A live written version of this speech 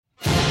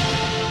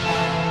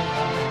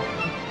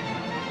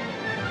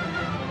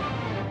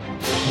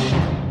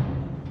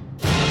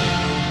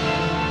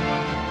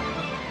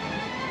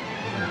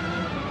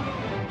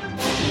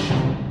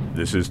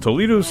This is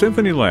Toledo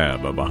Symphony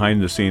Lab, a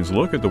behind-the-scenes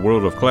look at the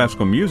world of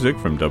classical music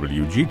from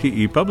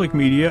WGTE Public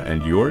Media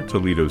and your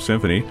Toledo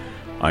Symphony.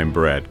 I'm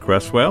Brad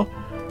Cresswell.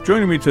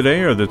 Joining me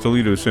today are the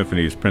Toledo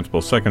Symphony's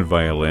principal second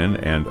violin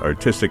and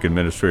artistic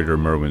administrator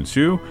Merwin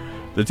Hsu,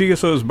 the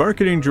TSO's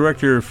marketing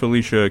director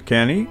Felicia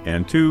Canny,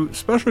 and two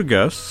special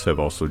guests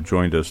have also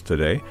joined us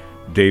today,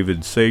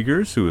 David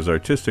Sagers, who is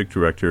artistic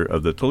director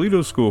of the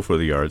Toledo School for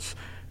the Arts,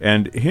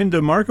 and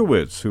Hinda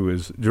Markowitz, who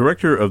is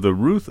director of the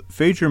Ruth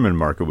Fagerman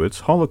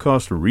Markowitz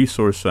Holocaust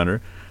Resource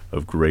Center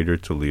of Greater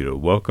Toledo.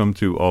 Welcome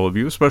to all of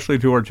you, especially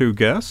to our two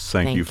guests.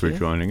 Thank you for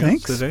joining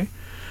us today.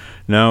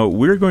 Now,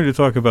 we're going to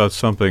talk about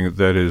something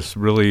that is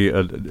really,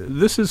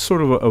 this is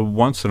sort of a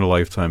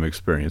once-in-a-lifetime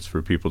experience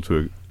for people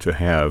to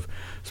have,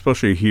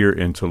 especially here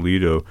in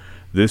Toledo.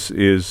 This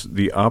is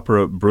the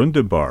opera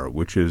Brundibar,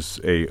 which is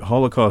a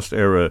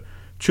Holocaust-era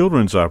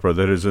children's opera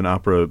that is an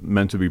opera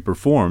meant to be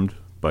performed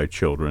by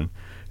children.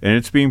 And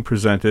it's being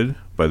presented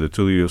by the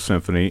Toledo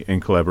Symphony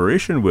in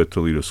collaboration with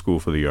Toledo School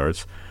for the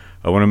Arts.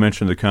 I want to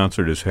mention the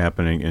concert is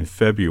happening in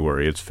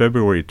February. It's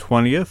February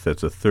 20th.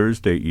 That's a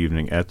Thursday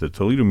evening at the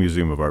Toledo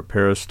Museum of Art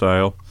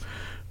Peristyle.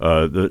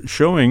 The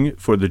showing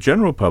for the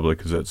general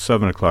public is at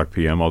 7 o'clock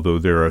p.m., although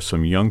there are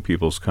some young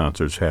people's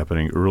concerts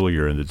happening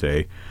earlier in the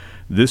day.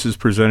 This is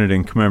presented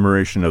in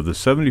commemoration of the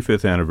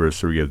 75th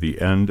anniversary of the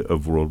end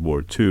of World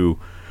War II.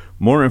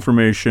 More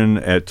information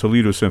at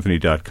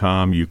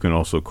ToledoSymphony.com. You can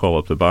also call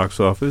up the box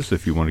office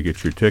if you want to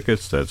get your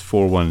tickets. That's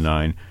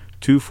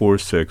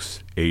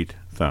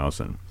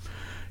 419-246-8000.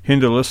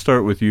 Hinda, let's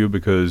start with you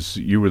because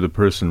you were the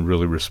person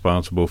really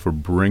responsible for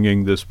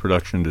bringing this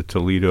production to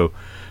Toledo.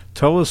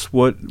 Tell us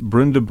what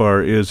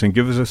Brundibar is and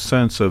give us a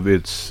sense of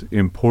its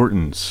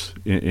importance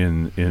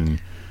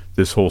in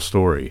this whole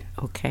story.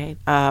 Okay.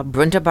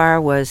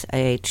 Brundibar was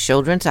a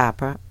children's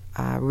opera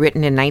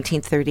written in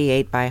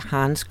 1938 by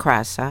Hans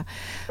Krasse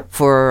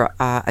for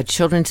a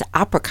children's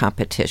opera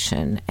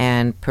competition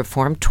and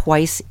performed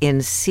twice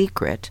in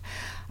secret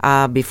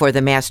before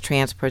the mass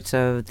transports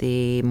of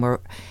the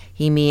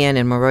Bohemian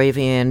and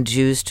Moravian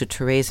Jews to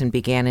Terezin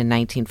began in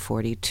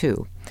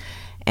 1942.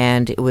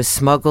 And it was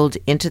smuggled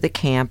into the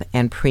camp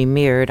and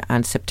premiered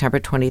on September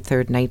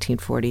 23rd,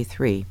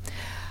 1943.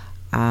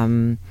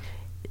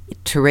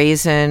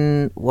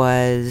 Terezin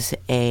was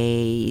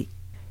a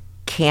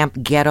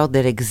camp ghetto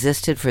that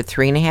existed for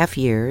 3.5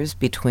 years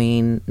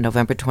between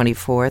November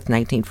 24th,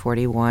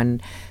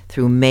 1941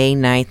 through May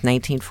 9th,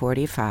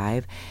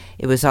 1945.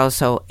 It was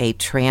also a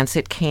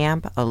transit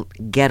camp, a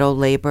ghetto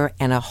labor,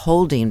 and a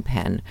holding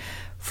pen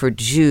for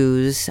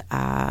Jews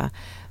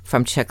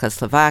from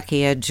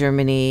Czechoslovakia,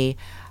 Germany,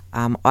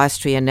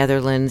 Austria,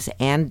 Netherlands,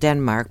 and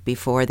Denmark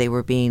before they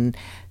were being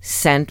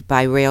sent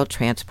by rail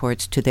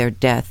transports to their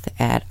death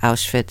at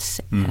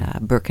Auschwitz,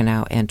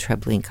 Birkenau, and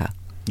Treblinka.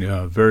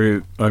 Yeah,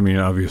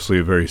 obviously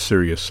a very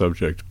serious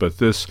subject, but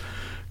this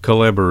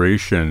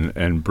collaboration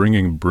and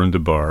bringing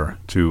Brundibar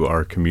to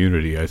our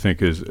community, I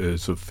think,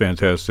 is a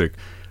fantastic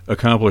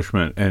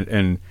accomplishment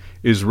and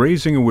is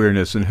raising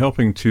awareness and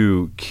helping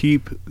to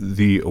keep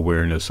the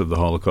awareness of the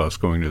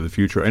Holocaust going to the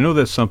future. I know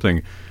that's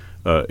something,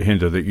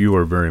 Hinda, that you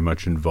are very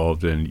much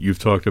involved in. You've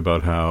talked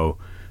about how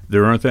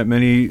there aren't that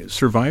many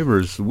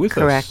survivors with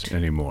us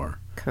anymore.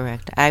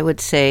 Correct. I would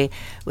say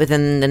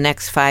within the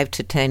next 5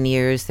 to 10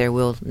 years, there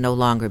will no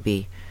longer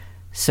be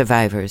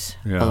survivors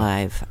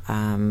alive.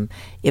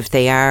 If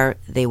they are,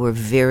 they were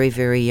very,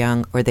 very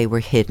young or they were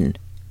hidden.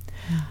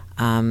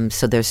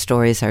 So their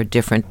stories are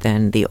different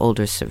than the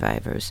older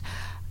survivors.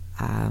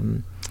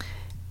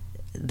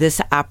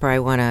 This opera, I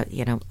want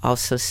to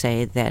also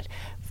say that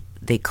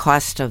the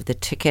cost of the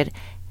ticket,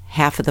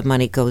 half of the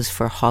money goes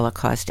for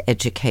Holocaust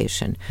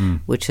education,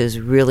 which is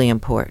really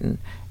important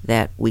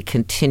that we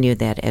continue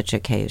that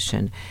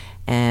education.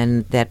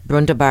 And that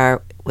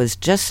Brundibar was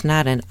just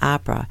not an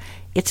opera.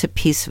 It's a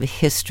piece of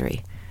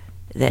history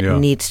that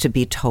needs to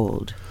be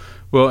told.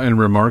 Well, and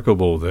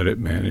remarkable that it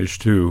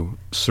managed to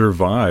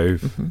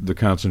survive the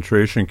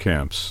concentration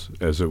camps,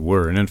 as it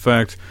were. And in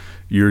fact,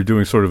 you're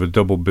doing sort of a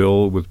double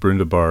bill with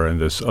Brundibar and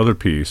this other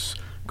piece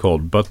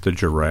called But the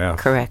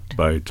Giraffe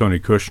by Tony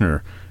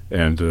Kushner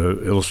and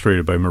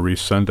illustrated by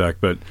Maurice Sendak.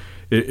 But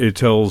it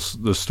tells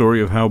the story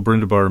of how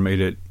Brundibar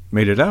made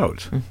it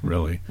out,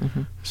 really.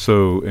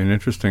 So an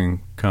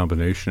interesting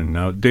combination.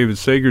 Now, David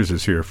Sagers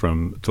is here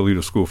from Toledo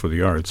School for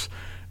the Arts,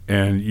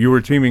 and you were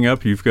teaming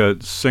up. You've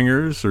got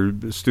singers or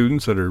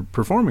students that are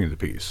performing the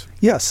piece.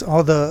 Yes,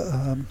 all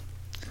the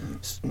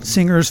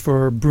singers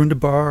for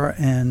Brundibar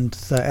and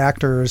the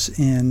actors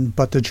in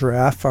But the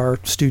Giraffe are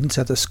students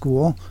at the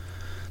school.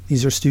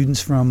 These are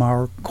students from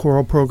our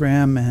choral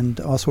program and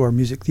also our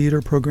music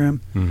theater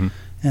program.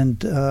 And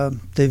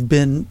they've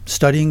been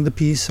studying the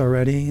piece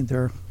already.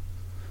 They're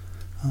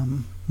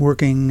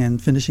working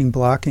and finishing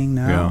blocking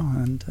now,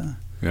 and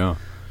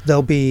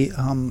they'll be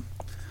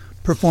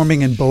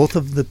performing in both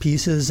of the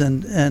pieces.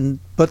 And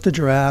But the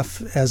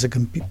Giraffe, as a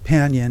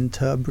companion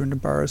to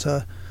Brundibar, is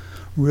a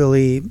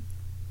really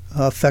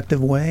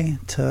effective way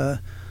to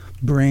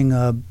bring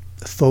a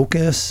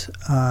focus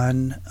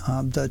on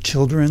the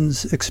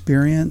children's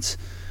experience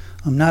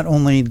not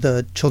only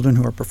the children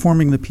who are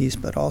performing the piece,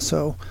 but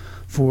also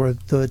for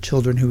the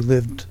children who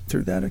lived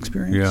through that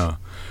experience. Yeah.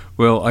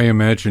 Well, I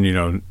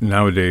imagine,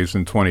 nowadays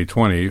in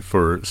 2020,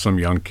 for some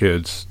young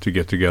kids to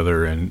get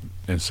together and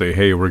say,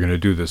 hey, we're going to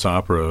do this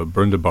opera,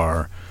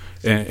 Brundabar,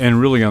 and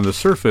really on the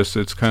surface,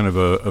 it's kind of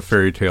a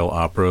fairy tale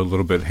opera, a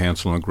little bit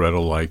Hansel and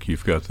Gretel-like.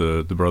 You've got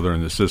the brother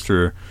and the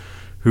sister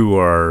who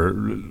are,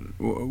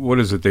 what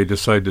is it, they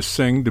decide to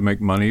sing to make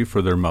money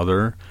for their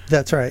mother.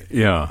 That's right.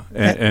 Yeah,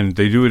 and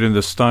they do it in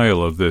the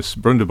style of this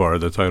Brundabar,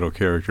 the title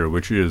character,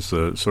 which is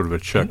sort of a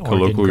Czech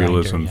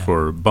colloquialism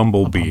for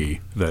bumblebee.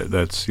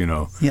 That's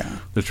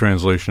the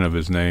translation of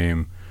his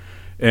name.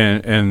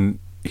 And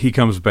he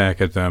comes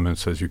back at them and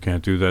says, you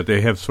can't do that.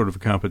 They have sort of a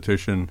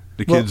competition.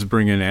 The kids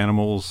bring in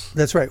animals.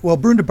 That's right. Well,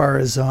 Brundabar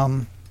is...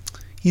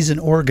 he's an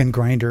organ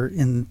grinder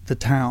in the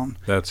town.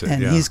 That's it,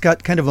 and he's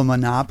got kind of a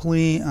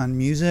monopoly on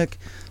music.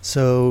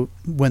 So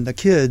when the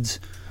kids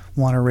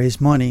want to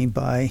raise money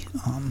by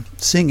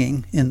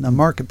singing in the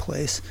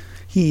marketplace,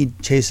 he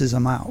chases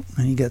them out,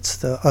 and he gets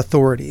the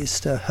authorities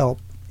to help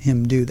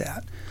him do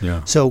that.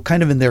 Yeah. So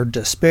kind of in their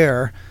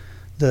despair,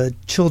 the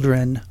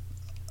children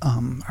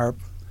are,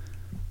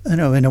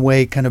 in a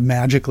way, kind of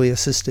magically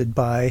assisted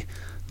by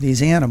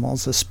these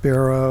animals, a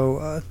sparrow,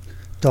 a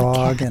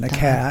dog, and a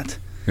cat.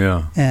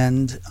 Yeah.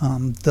 And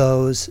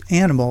those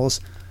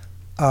animals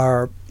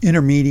are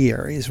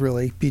intermediaries,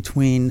 really,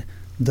 between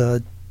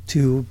the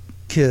two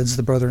kids,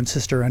 the brother and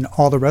sister, and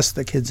all the rest of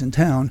the kids in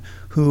town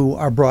who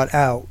are brought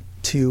out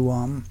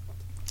to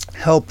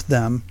help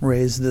them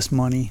raise this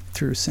money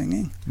through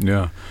singing.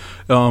 Yeah.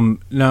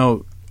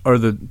 Now, are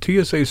the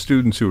TSA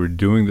students who are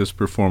doing this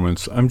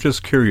performance, I'm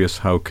just curious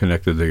how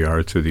connected they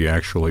are to the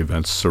actual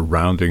events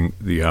surrounding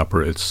the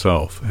opera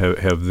itself.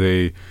 Have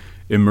they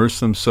immerse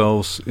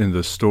themselves in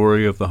the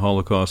story of the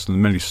Holocaust and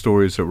the many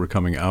stories that were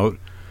coming out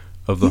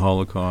of the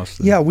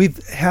Holocaust? Yeah,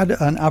 we've had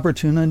an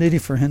opportunity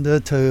for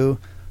Hinda to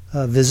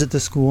visit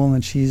the school,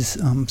 and she's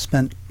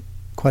spent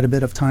quite a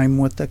bit of time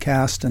with the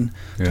cast and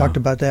talked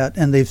about that.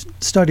 And they've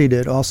studied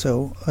it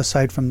also,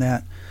 aside from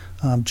that.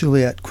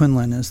 Juliet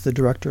Quinlan is the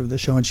director of the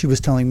show, and she was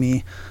telling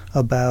me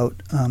about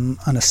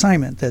an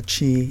assignment that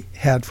she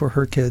had for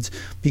her kids,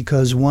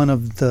 because one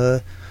of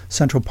the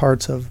central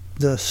parts of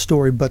the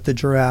story, But the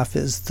Giraffe,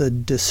 is the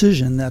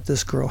decision that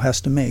this girl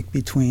has to make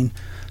between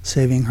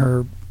saving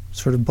her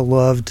sort of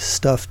beloved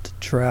stuffed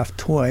giraffe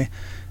toy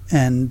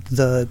and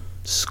the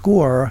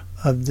score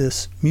of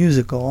this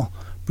musical,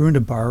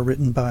 Brundabar,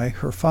 written by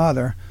her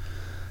father.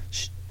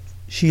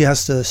 She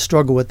has to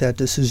struggle with that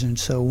decision.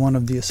 So one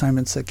of the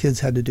assignments that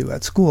kids had to do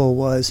at school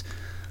was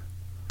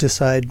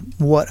decide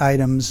what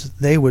items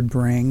they would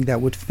bring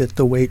that would fit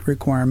the weight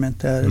requirement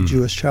that a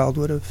Jewish child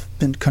would have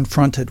been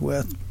confronted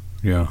with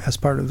as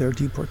part of their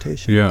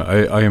deportation. Yeah,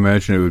 I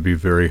imagine it would be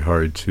very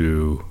hard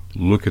to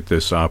look at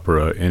this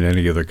opera in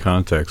any other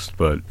context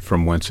but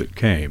from whence it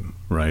came,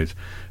 right?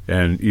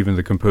 And even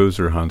the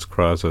composer, Hans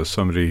Krause,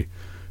 somebody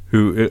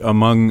who,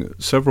 among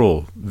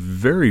several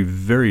very,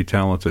 very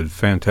talented,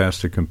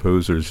 fantastic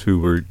composers who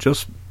were,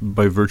 just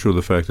by virtue of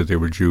the fact that they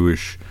were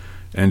Jewish,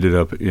 ended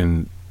up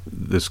in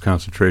this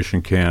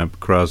concentration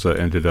camp. Krause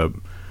ended up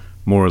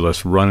more or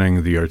less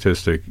running the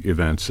artistic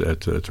events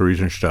at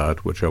Theresienstadt,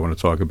 which I want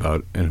to talk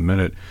about in a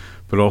minute,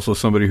 but also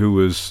somebody who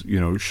was,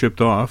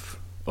 shipped off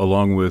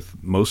along with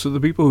most of the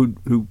people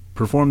who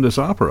performed this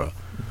opera,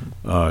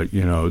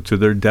 to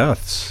their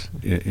deaths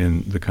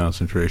in the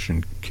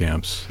concentration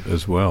camps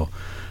as well.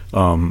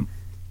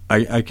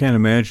 I can't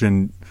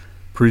imagine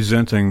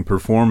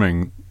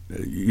performing,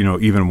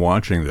 even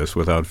watching this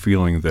without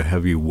feeling the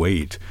heavy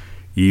weight,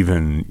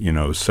 even,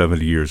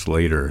 70 years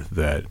later,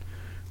 that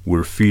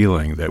we're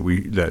feeling,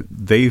 that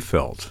they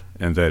felt,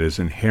 and that is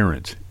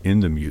inherent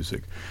in the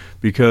music.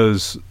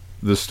 Because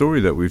the story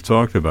that we've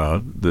talked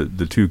about,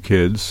 the two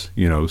kids,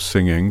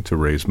 singing to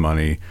raise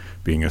money,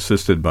 being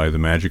assisted by the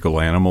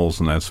magical animals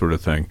and that sort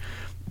of thing,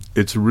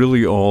 it's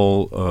really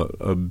all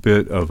a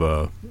bit of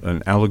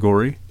an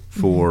allegory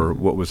for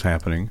what was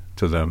happening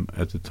to them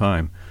at the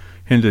time.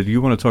 Hinda, do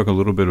you want to talk a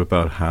little bit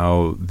about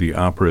how the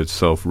opera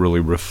itself really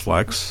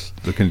reflects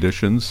the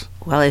conditions?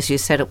 Well, as you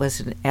said, it was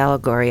an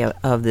allegory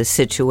of the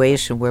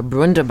situation where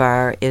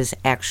Brundabar is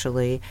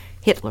actually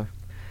Hitler,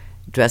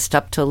 dressed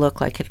up to look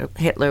like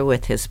Hitler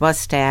with his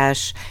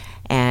mustache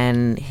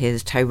and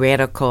his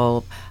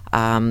tyrannical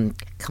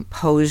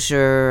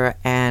composure,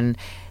 and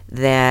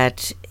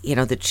that,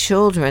 the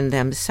children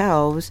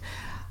themselves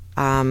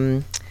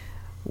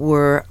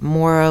were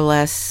more or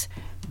less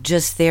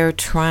just there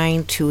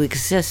trying to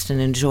exist and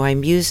enjoy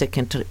music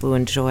and to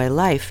enjoy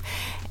life.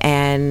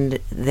 And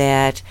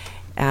that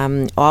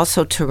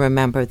also to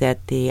remember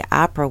that the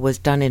opera was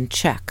done in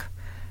Czech,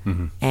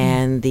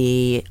 and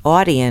the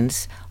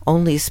audience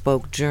only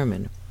spoke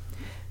German.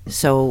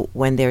 So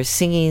when they're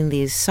singing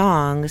these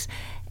songs,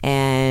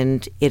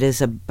 and it is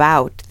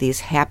about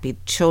these happy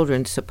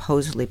children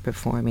supposedly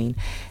performing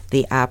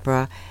the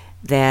opera,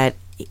 that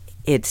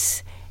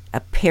it's a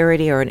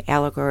parody or an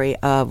allegory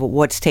of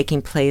what's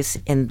taking place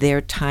in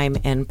their time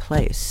and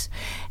place.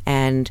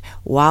 And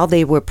while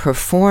they were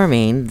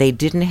performing, they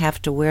didn't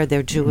have to wear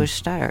their Jewish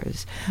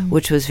stars,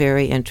 which was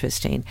very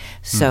interesting.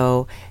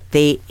 So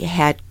they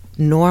had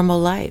normal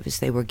lives.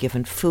 They were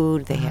given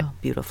food. They had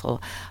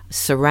beautiful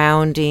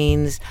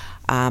surroundings.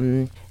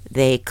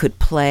 They could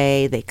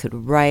play. They could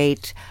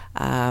write.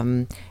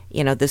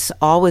 This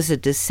all was a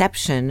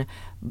deception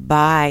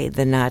by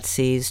the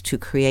Nazis to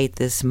create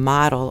this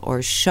model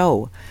or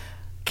show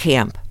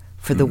camp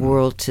for the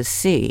world to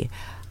see.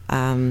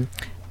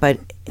 But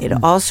it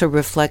also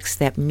reflects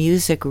that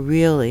music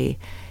really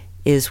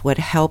is what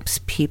helps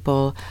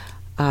people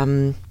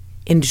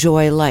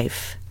enjoy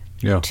life,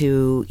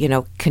 to,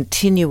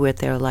 continue with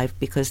their life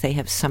because they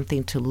have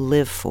something to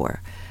live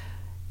for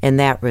in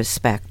that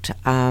respect.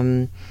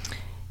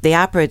 The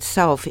opera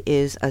itself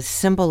is a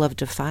symbol of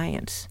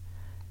defiance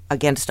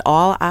against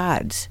all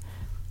odds.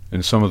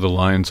 And some of the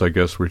lines, I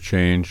guess, were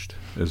changed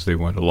as they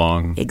went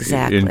along.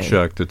 Exactly. In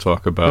Czech to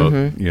talk about,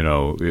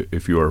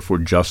 if you are for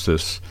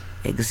justice,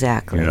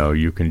 exactly,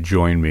 you can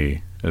join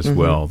me as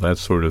well, that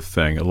sort of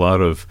thing. A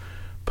lot of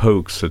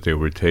pokes that they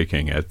were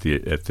taking at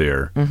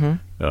their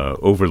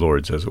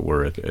overlords, as it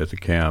were, at the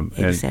camp.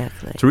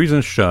 Exactly. And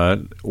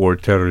Theresienstadt, or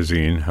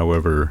Terezin,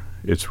 however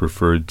it's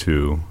referred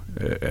to,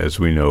 as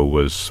we know,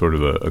 was sort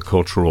of a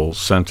cultural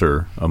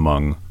center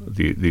among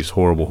these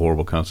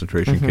horrible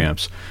concentration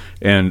camps.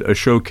 And a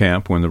show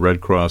camp, when the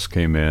Red Cross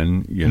came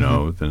in,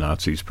 the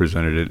Nazis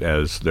presented it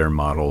as their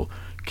model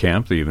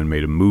camp. They even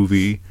made a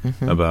movie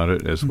about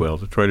it as well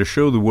to try to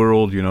show the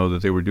world, that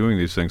they were doing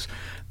these things.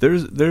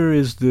 There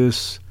is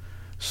this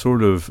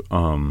sort of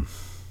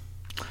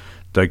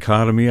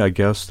dichotomy, I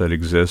guess, that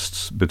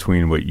exists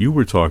between what you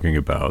were talking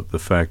about, the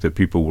fact that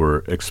people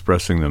were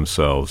expressing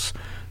themselves,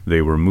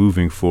 they were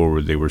moving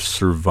forward, they were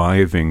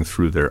surviving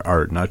through their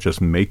art, not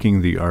just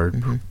making the art,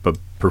 but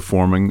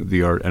performing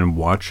the art and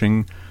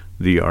watching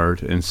the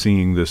art and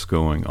seeing this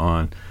going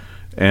on.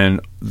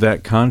 And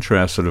that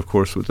contrasted, of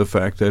course, with the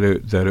fact that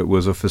it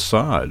was a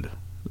facade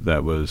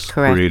that was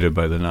created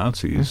by the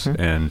Nazis.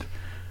 And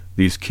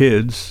these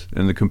kids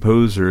and the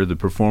composer, the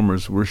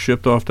performers, were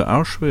shipped off to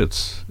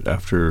Auschwitz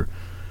after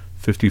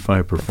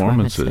 55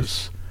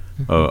 performances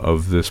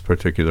of this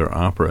particular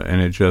opera.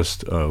 And it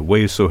just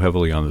weighs so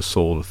heavily on the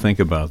soul to think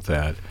about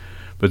that.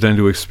 But then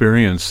to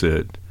experience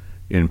it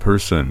in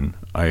person,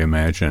 I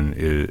imagine,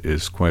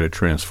 is quite a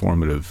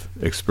transformative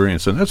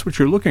experience. And that's what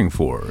you're looking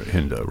for,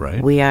 Hinda,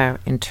 right? We are,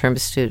 in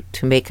terms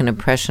to make an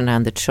impression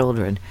on the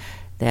children,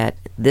 that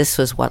this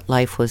was what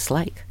life was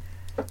like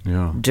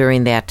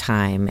during that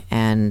time.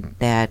 And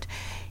that,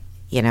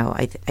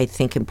 I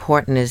think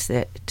important is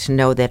that to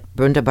know that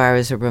Brundabar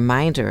is a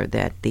reminder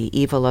that the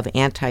evil of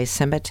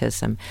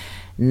anti-Semitism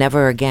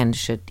never again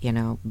should,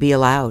 be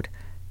allowed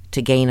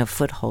to gain a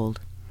foothold.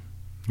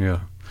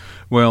 Yeah.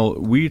 Well,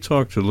 we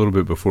talked a little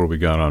bit before we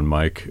got on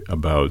mic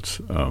about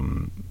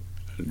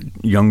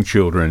young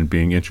children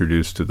being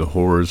introduced to the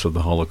horrors of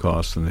the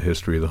Holocaust and the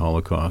history of the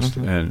Holocaust.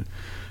 And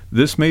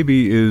this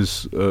maybe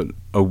is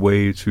a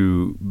way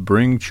to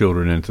bring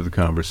children into the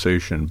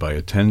conversation by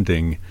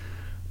attending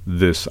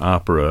this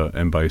opera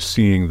and by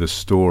seeing the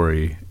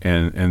story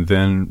and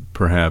then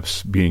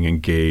perhaps being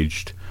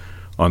engaged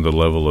on the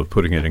level of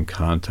putting it in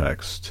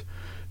context.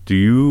 Do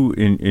you,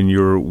 in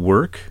your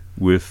work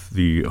with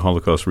the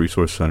Holocaust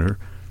Resource Center,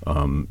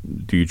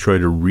 do you try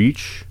to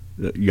reach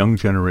young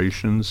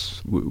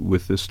generations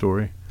with this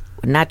story?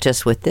 Not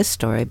just with this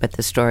story, but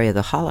the story of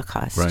the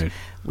Holocaust. Right.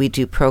 We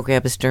do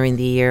programs during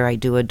the year. I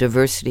do a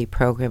diversity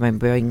program. I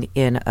bring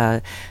in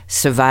a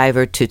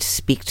survivor to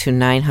speak to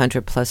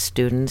 900-plus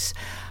students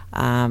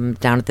down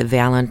at the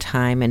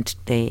Valentine, and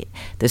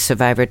the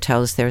survivor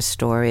tells their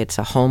story. It's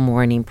a whole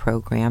morning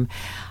program,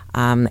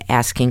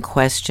 asking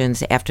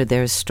questions after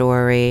their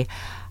story.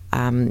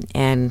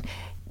 And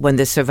when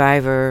the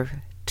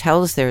survivor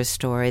tells their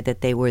story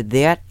that they were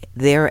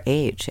their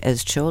age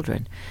as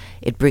children,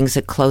 it brings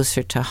it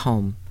closer to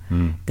home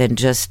than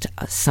just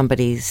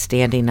somebody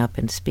standing up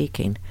and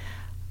speaking.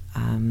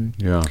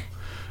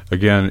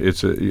 Again,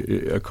 it's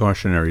a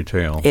cautionary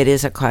tale. It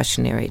is a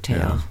cautionary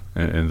tale.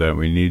 Yeah. And that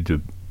we need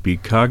to be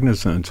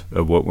cognizant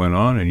of what went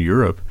on in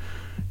Europe,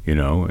 in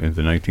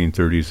the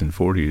 1930s and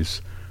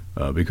 40s,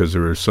 because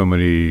there are so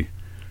many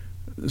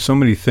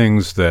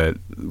things that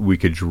we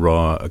could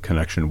draw a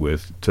connection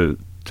with to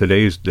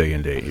today's day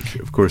and age.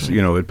 Of course,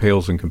 it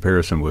pales in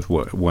comparison with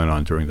what went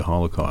on during the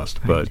Holocaust,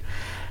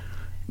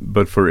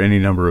 but for any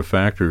number of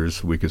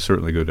factors, we could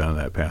certainly go down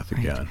that path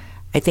again.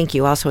 I think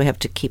you also have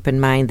to keep in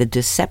mind the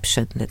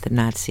deception that the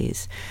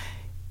Nazis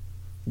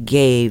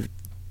gave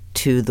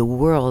to the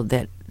world.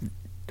 That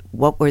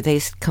what were they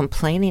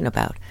complaining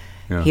about?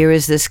 Yeah. Here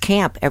is this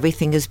camp.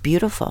 Everything is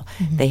beautiful.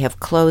 They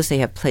have clothes. They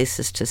have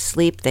places to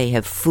sleep. They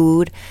have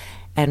food.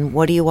 And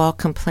what are you all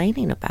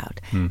complaining about?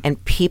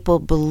 And people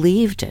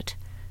believed it.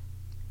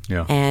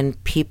 Yeah.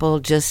 And people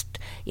just,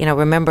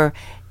 remember,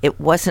 it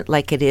wasn't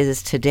like it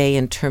is today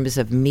in terms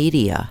of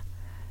media.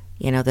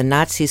 The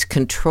Nazis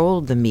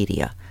controlled the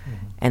media,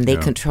 and they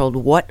controlled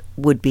what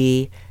would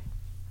be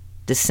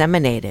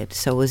disseminated.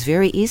 So it was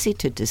very easy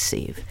to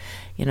deceive.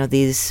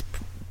 These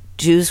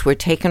Jews were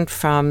taken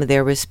from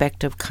their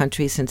respective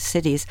countries and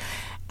cities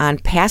on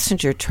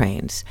passenger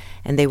trains,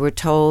 and they were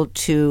told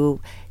to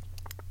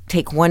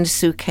take one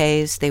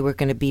suitcase. They were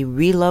going to be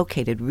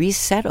relocated,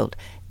 resettled.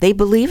 They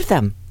believed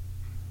them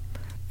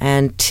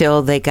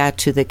until they got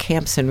to the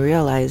camps and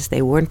realized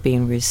they weren't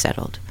being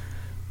resettled.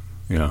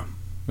 Yeah,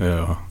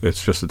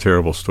 it's just a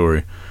terrible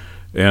story.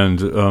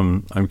 And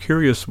I'm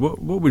curious,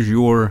 what was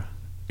your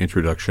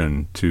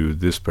introduction to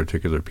this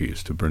particular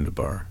piece, to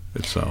Brundibar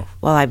itself?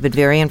 Well, I've been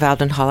very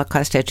involved in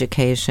Holocaust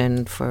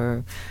education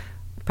for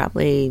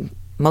probably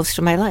most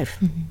of my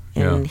life,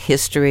 in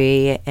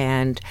history,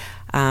 and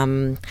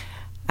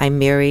I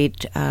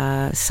married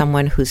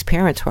someone whose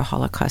parents were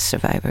Holocaust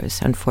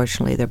survivors.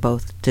 Unfortunately, they're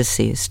both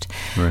deceased.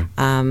 Right.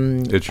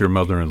 It's your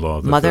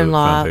mother-in-law.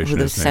 Mother-in-law, who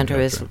the center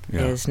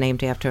is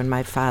named after, and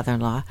my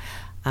father-in-law.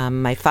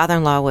 My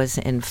father-in-law was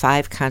in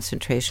 5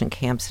 concentration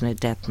camps and a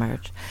death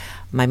march.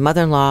 My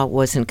mother-in-law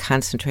was in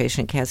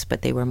concentration camps,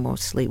 but they were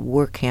mostly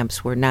work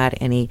camps, were not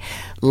any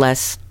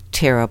less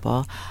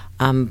terrible.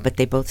 But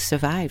they both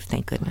survived,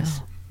 thank goodness.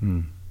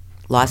 Wow.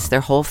 Lost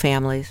their whole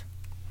families.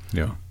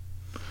 Yeah.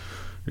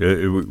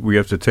 We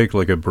have to take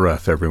like a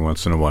breath every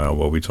once in a while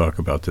we talk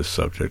about this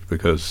subject,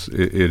 because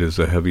it is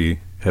a heavy,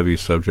 heavy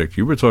subject.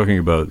 You were talking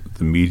about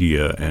the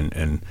media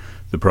and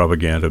the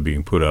propaganda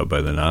being put out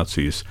by the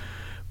Nazis,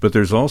 but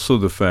there's also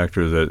the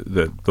factor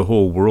that the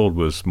whole world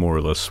was more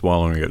or less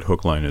swallowing it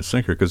hook, line, and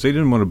sinker, because they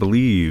didn't want to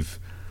believe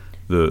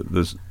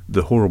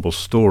the horrible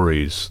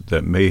stories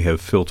that may have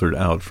filtered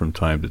out from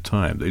time to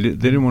time. They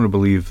didn't want to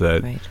believe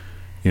that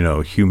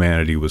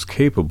humanity was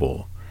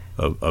capable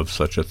of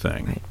such a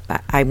thing.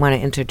 Right. I want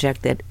to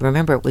interject that,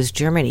 remember, it was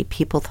Germany.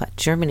 People thought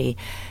Germany,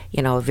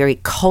 a very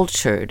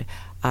cultured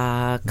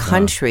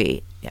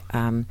country.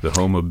 The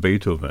home of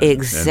Beethoven.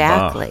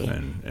 Exactly.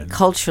 And Bach and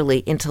culturally,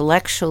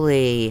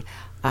 intellectually,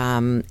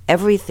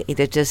 everything.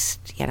 That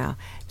just,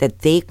 that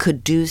they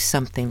could do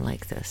something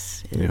like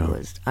this. It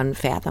was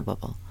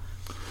unfathomable.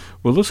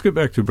 Well, let's get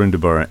back to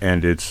Brundibar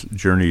and its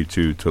journey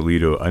to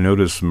Toledo. I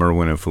noticed,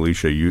 Merwin and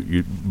Felicia,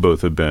 you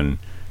both have been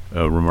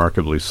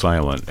remarkably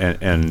silent,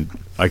 and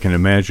I can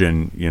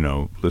imagine,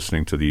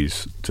 listening to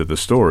the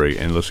story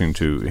and listening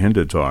to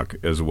Hinda talk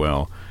as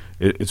well.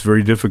 It's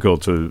very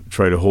difficult to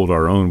try to hold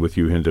our own with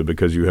you, Hinda,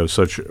 because you have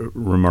such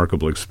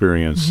remarkable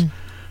experience,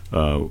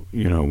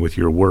 with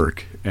your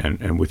work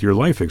and with your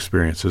life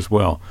experience as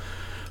well.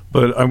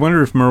 But I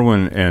wonder if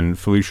Merwin and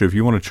Felicia, if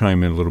you want to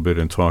chime in a little bit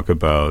and talk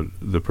about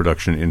the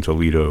production in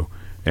Toledo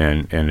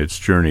and its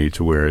journey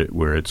to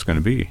where it's going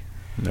to be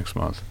next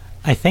month.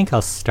 I think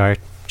I'll start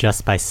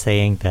just by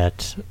saying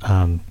that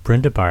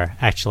Brundibar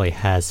actually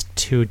has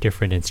 2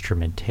 different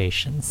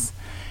instrumentations.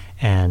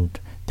 And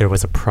there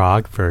was a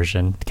Prague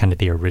version, kind of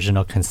the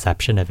original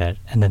conception of it,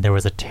 and then there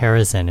was a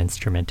Terezin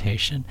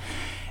instrumentation.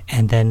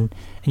 And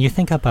you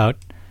think about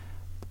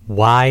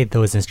why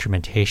those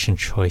instrumentation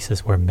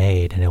choices were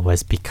made, and it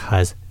was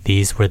because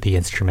these were the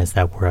instruments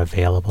that were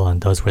available,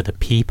 and those were the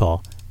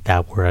people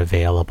that were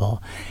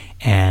available.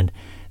 And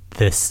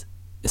this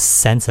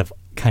sense of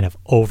kind of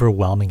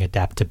overwhelming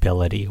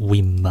adaptability.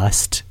 We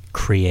must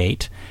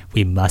create,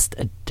 we must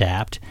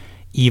adapt,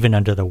 even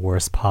under the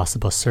worst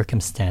possible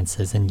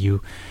circumstances. And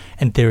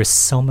there is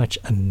so much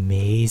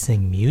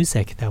amazing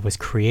music that was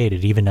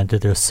created, even under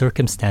those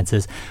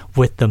circumstances,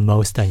 with the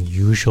most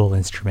unusual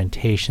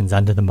instrumentations,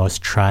 under the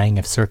most trying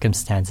of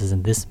circumstances.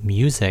 And this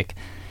music,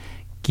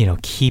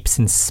 keeps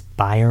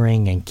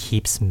inspiring and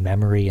keeps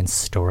memory and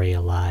story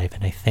alive.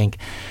 And I think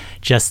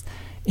just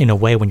in a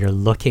way, when you're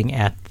looking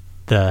at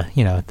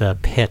the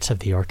pit of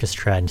the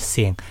orchestra and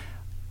seeing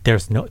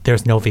there's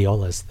no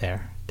violas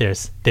there.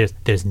 There's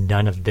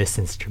none of this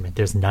instrument.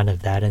 There's none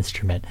of that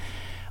instrument.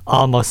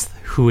 Almost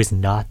who is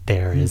not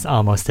there is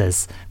almost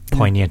as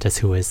poignant as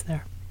who is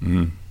there.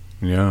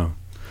 Yeah.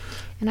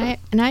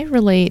 And I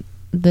relate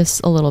this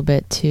a little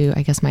bit to,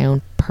 I guess, my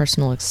own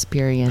personal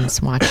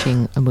experience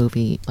watching a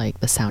movie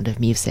like The Sound of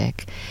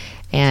Music.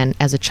 And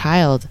as a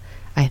child,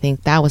 I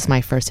think that was my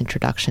first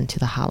introduction to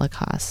the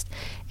Holocaust.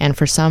 And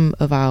for some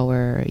of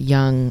our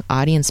young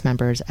audience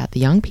members at the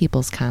Young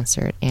People's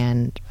Concert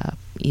and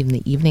even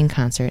the evening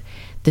concert,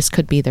 this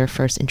could be their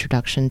first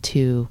introduction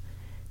to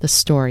the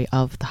story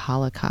of the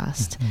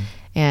Holocaust. Mm-hmm.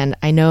 And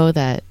I know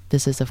that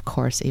this is, of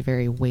course, a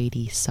very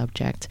weighty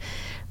subject,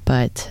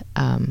 but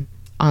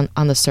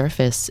on the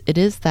surface, it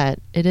is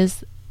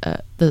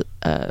the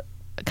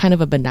kind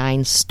of a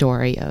benign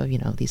story of,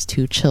 these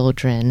 2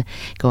 children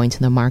going to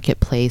the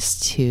marketplace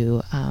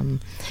to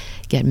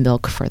get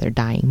milk for their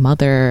dying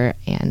mother,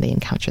 and they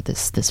encounter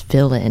this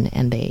villain,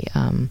 and they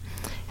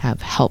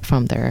have help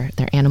from their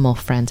animal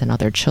friends and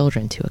other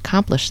children to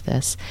accomplish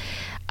this.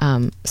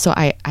 So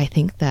I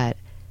think that,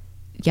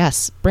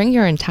 yes, bring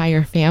your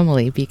entire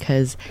family,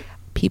 because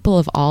people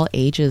of all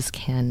ages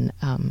can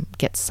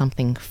get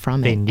something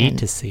from it. They need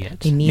to see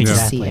it. They need to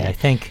see it.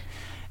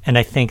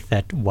 I think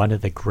that one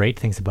of the great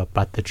things about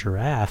Butt the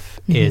Giraffe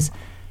is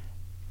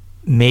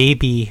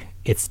maybe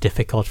it's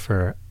difficult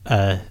for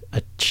a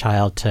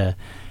child to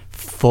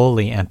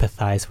fully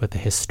empathize with the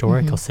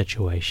historical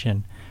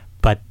situation,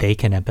 but they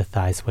can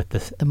empathize with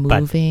the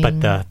moving,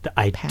 but the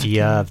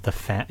idea of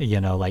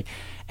the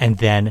and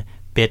then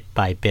bit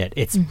by bit,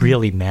 it's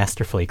really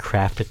masterfully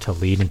crafted to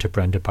lead into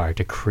Brundabar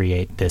to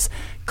create this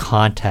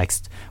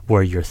context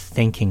where you're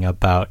thinking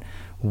about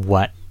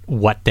what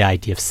the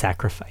idea of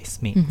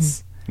sacrifice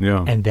means.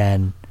 Yeah. And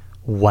then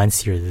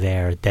once you're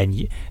there,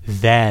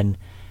 then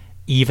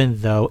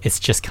even though it's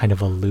just kind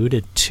of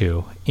alluded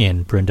to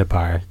in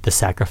Brundabar, the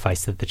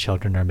sacrifice that the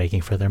children are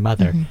making for their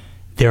mother,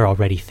 they're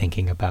already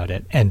thinking about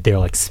it and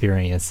they'll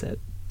experience it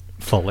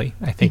fully.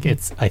 I think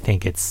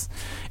it's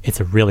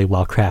a really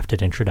well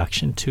crafted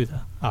introduction to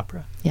the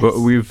opera. Yes.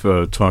 Well, we've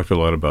talked a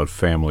lot about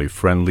family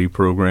friendly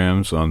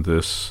programs on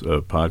this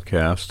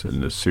podcast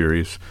and this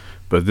series,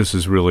 but this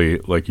is really,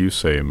 like you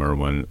say,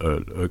 Merwin,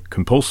 a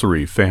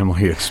compulsory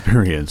family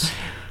experience.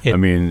 I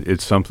mean,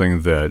 it's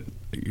something that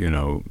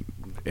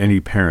any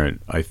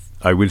parent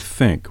I would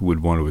think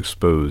would want to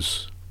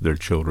expose their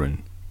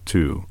children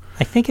to.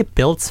 I think it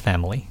builds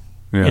family.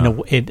 Yeah.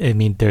 I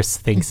mean, there's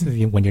things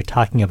when you're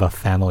talking about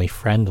family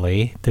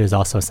friendly, there's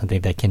also something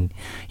that can,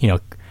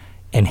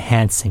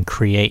 enhance and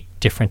create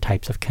different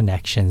types of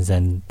connections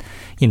and,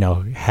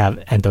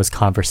 and those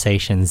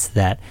conversations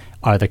that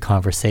are the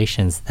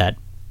conversations that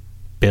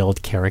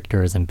build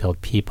characters and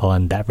build people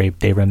and that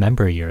they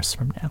remember years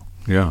from now.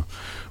 Yeah.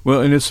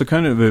 Well, and it's the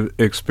kind of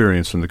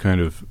experience and the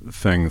kind of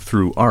thing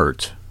through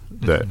art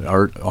that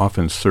art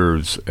often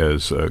serves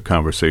as a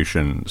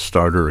conversation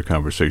starter, a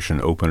conversation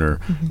opener,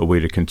 a way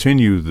to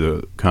continue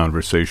the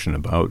conversation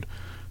about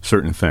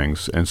certain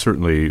things. And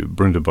certainly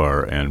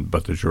Brundabar and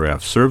But the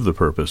Giraffe serve the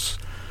purpose,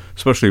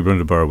 especially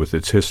Brundabar with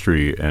its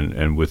history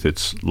and with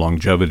its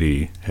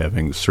longevity,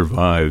 having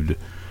survived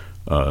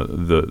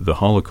the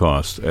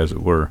Holocaust, as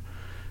it were,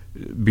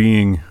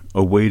 being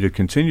a way to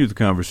continue the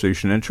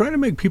conversation and try to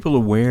make people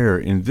aware.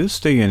 In this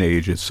day and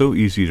age, it's so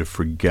easy to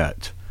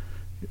forget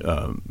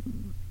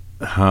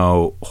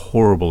how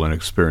horrible an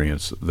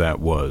experience that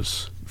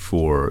was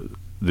for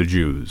the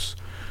Jews.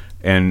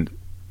 And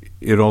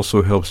it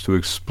also helps to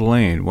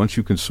explain, once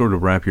you can sort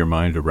of wrap your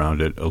mind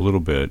around it a little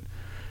bit,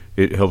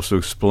 it helps to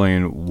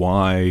explain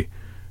why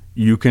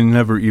you can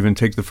never even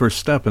take the first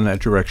step in that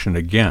direction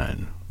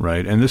again,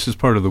 right? And this is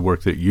part of the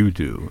work that you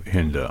do,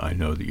 Hinda. I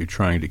know that you're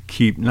trying to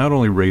keep, not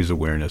only raise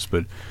awareness,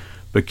 but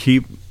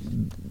keep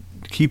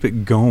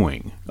it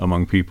going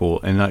among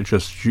people, and not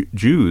just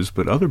Jews,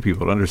 but other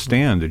people to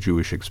understand the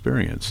Jewish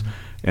experience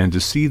and to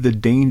see the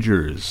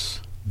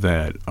dangers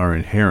that are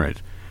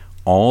inherent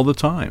all the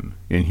time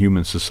in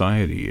human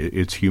society.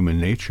 It's human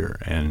nature.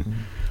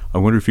 And I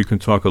wonder if you can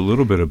talk a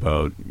little bit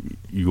about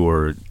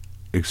your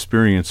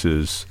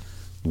experiences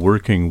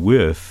working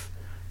with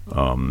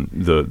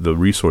the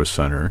Resource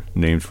Center,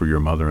 named for your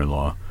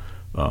mother-in-law,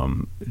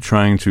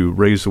 trying to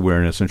raise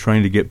awareness and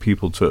trying to get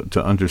people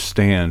to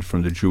understand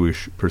from the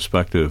Jewish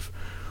perspective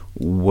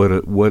what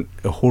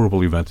a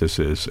horrible event this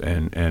is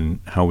and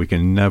how we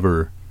can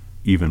never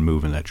even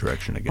move in that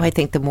direction again. Well, I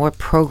think the more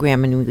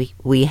programming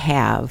we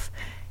have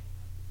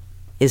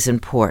is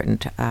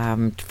important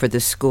for the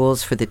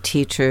schools, for the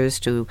teachers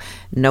to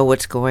know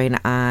what's going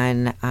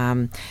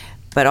on.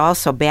 But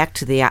also back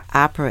to the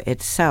opera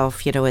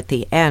itself, at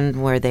the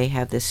end where they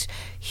have this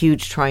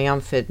huge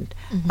triumphant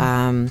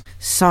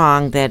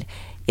song, that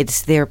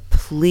it's their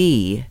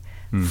plea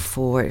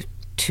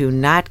to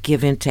not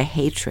give in to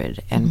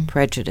hatred and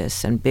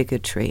prejudice and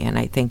bigotry. And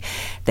I think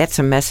that's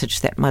a message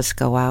that must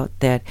go out,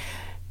 that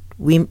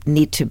we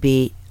need to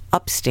be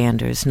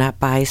upstanders, not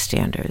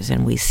bystanders.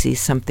 And we see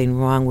something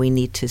wrong, we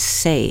need to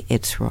say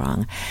it's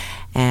wrong,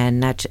 and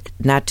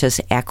not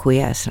just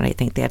acquiesce. And I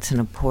think that's an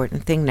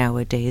important thing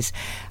nowadays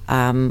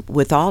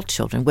with all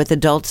children, with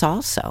adults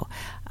also.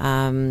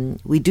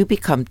 We do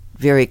become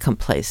very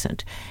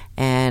complacent,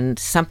 and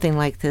something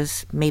like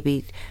this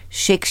maybe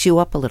shakes you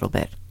up a little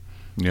bit.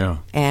 Yeah.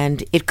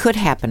 And it could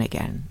happen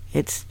again.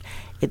 It's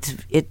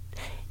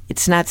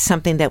not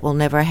something that will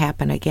never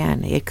happen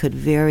again. It could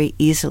very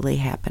easily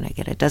happen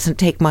again. It doesn't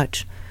take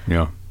much.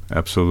 Yeah.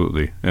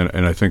 Absolutely.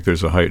 And I think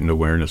there's a heightened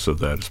awareness of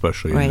that,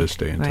 especially in this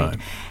day and time.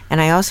 And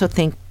I also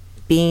think,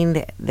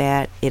 being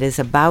that it is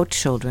about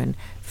children,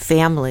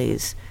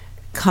 families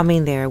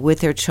coming there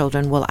with their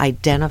children will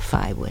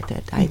identify with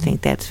it. I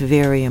think that's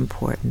very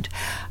important.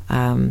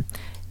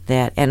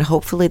 And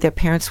hopefully their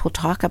parents will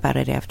talk about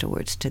it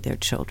afterwards to their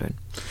children.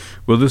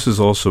 Well, this is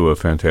also a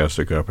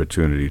fantastic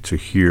opportunity to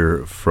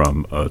hear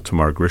from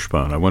Tamar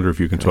Grishban. I wonder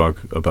if you can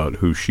talk about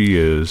who she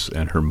is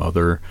and her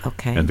mother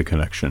and the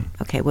connection.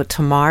 Okay. Well,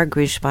 Tamar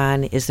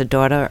Grishban is the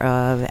daughter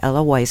of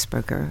Ella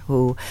Weisberger,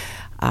 who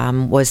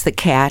was the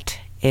cat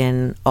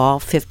in all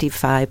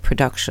 55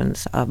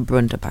 productions of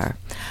Brundabar.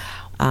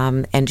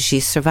 And she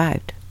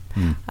survived.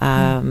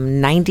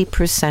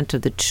 90%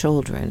 of the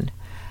children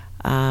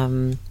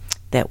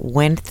that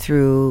went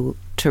through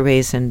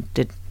Theresen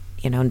did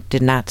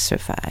not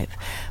survive,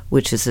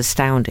 which is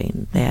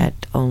astounding. That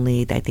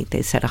only, I think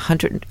they said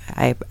 100.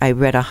 I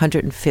read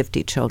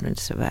 150 children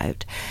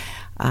survived.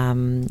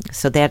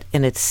 So that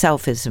in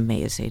itself is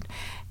amazing.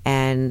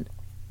 And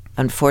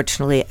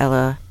unfortunately,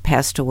 Ella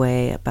passed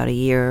away about a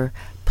year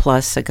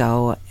plus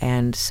ago.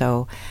 And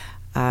so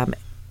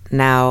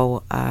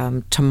now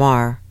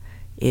Tamar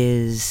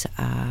is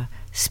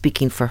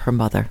speaking for her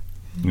mother.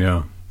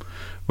 Yeah.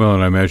 Well,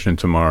 and I imagine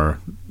Tamar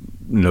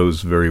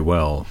knows very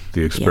well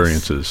the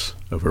experiences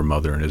of her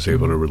mother and is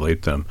able to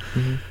relate them.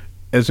 Mm-hmm.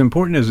 As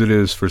important as it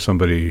is for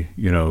somebody,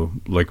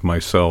 like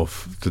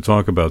myself, to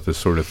talk about this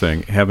sort of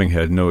thing, having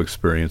had no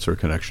experience or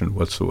connection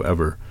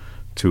whatsoever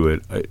to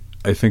it,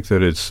 I think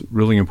that it's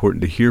really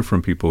important to hear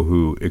from people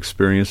who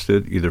experienced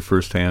it, either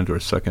firsthand or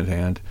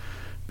secondhand,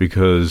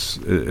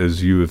 because,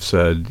 as you have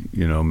said,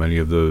 many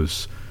of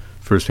those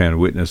firsthand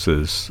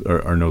witnesses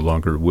are no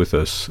longer with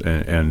us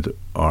and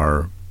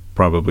are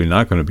probably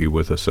not going to be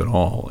with us at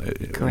all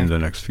in the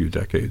next few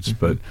decades.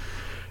 Mm-hmm. But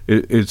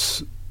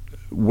it's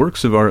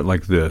works of art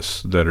like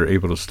this that are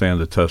able to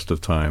stand the test of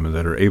time and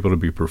that are able to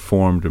be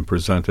performed and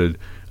presented.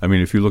 I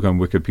mean, if you look on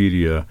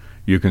Wikipedia,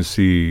 you can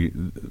see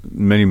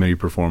many, many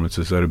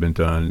performances that have been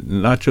done,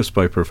 not just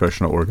by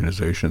professional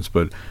organizations,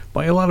 but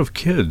by a lot of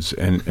kids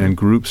and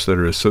groups that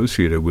are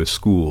associated with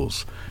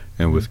schools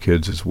and with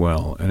kids as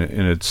well. And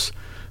it's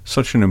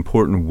such an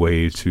important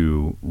way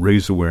to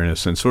raise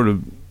awareness and sort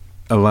of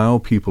allow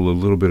people a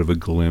little bit of a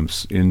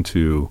glimpse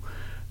into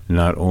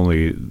not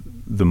only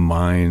the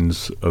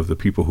minds of the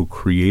people who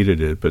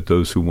created it, but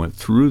those who went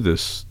through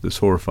this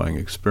horrifying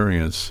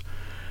experience.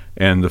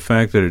 And the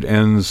fact that it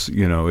ends,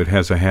 it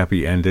has a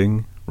happy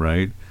ending,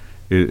 right,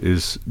 it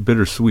is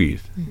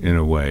bittersweet in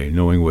a way,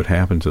 knowing what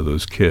happened to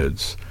those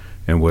kids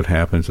and what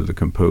happened to the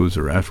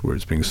composer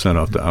afterwards, being sent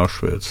off to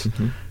Auschwitz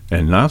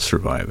and not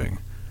surviving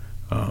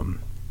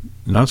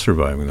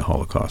the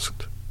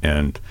Holocaust.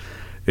 And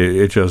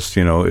it just,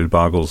 it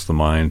boggles the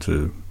mind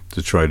to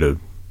try to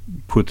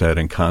put that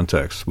in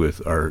context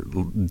with our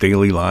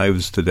daily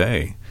lives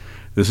today.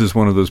 This is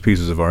one of those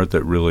pieces of art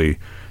that really,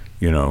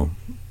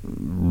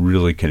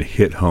 really can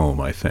hit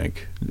home, I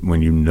think,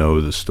 when you know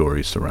the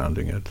story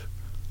surrounding it.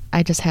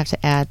 I just have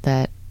to add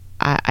that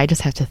I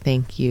just have to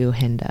thank you,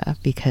 Hinda,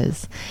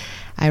 because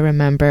I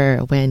remember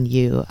when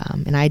you,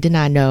 and I did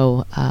not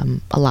know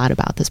a lot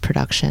about this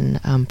production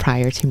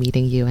prior to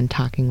meeting you and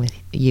talking with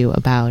you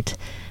about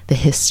the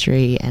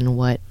history and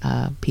what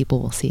people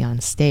will see on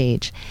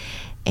stage.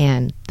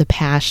 And the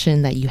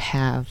passion that you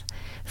have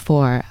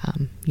for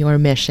your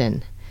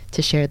mission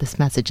to share this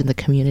message in the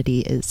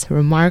community is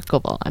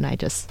remarkable. And I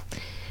just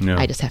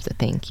have to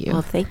thank you.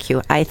 Well, thank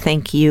you. I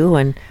thank you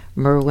and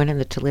Merwin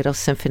and the Toledo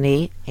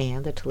Symphony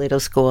and the Toledo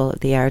School of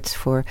the Arts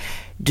for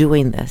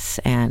doing this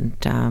and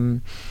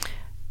know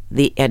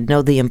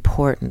the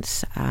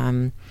importance.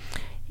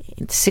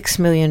 6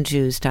 million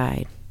Jews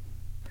died,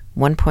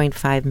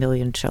 1.5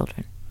 million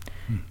children.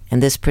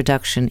 And this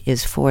production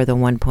is for the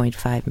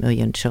 1.5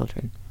 million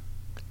children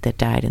that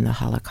died in the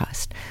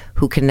Holocaust,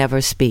 who can never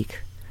speak.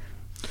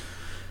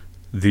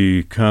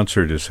 The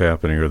concert is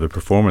happening, or the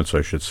performance,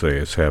 I should say,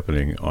 is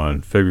happening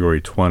on February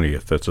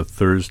 20th. That's a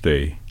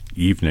Thursday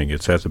evening.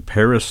 It's at the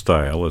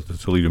Peristyle at the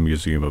Toledo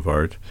Museum of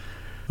Art.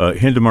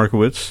 Hinda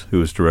Markowitz,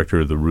 who is director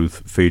of the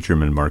Ruth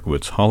Fagerman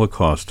Markowitz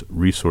Holocaust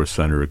Resource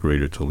Center at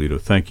Greater Toledo,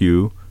 thank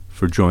you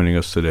for joining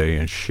us today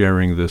and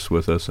sharing this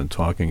with us and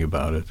talking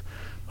about it.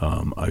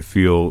 I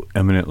feel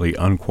eminently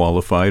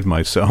unqualified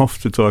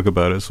myself to talk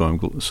about it, so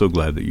I'm so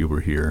glad that you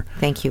were here.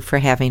 Thank you for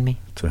having me.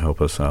 To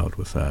help us out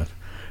with that.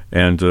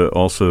 And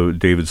also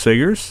David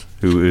Sagers,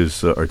 who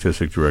is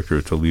Artistic Director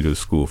at Toledo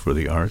School for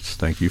the Arts.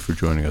 Thank you for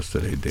joining us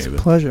today, David. It's a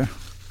pleasure.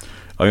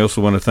 I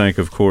also want to thank,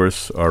 of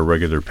course, our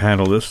regular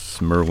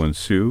panelists, Merwin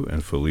Sue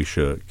and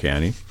Felicia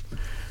Canny.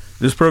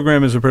 This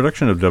program is a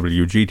production of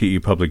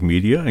WGTE Public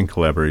Media in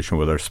collaboration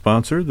with our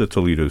sponsor, the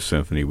Toledo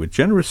Symphony, with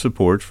generous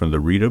support from the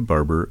Rita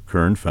Barber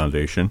Kern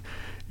Foundation.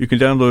 You can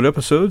download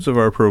episodes of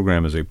our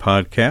program as a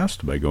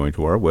podcast by going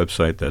to our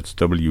website. That's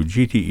wgte.org/lab,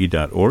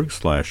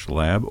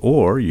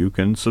 or you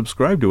can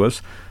subscribe to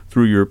us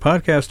through your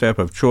podcast app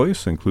of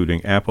choice,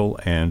 including Apple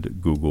and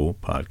Google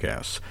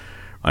Podcasts.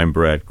 I'm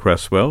Brad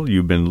Cresswell.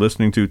 You've been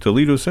listening to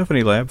Toledo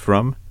Symphony Lab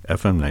from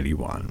FM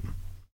 91.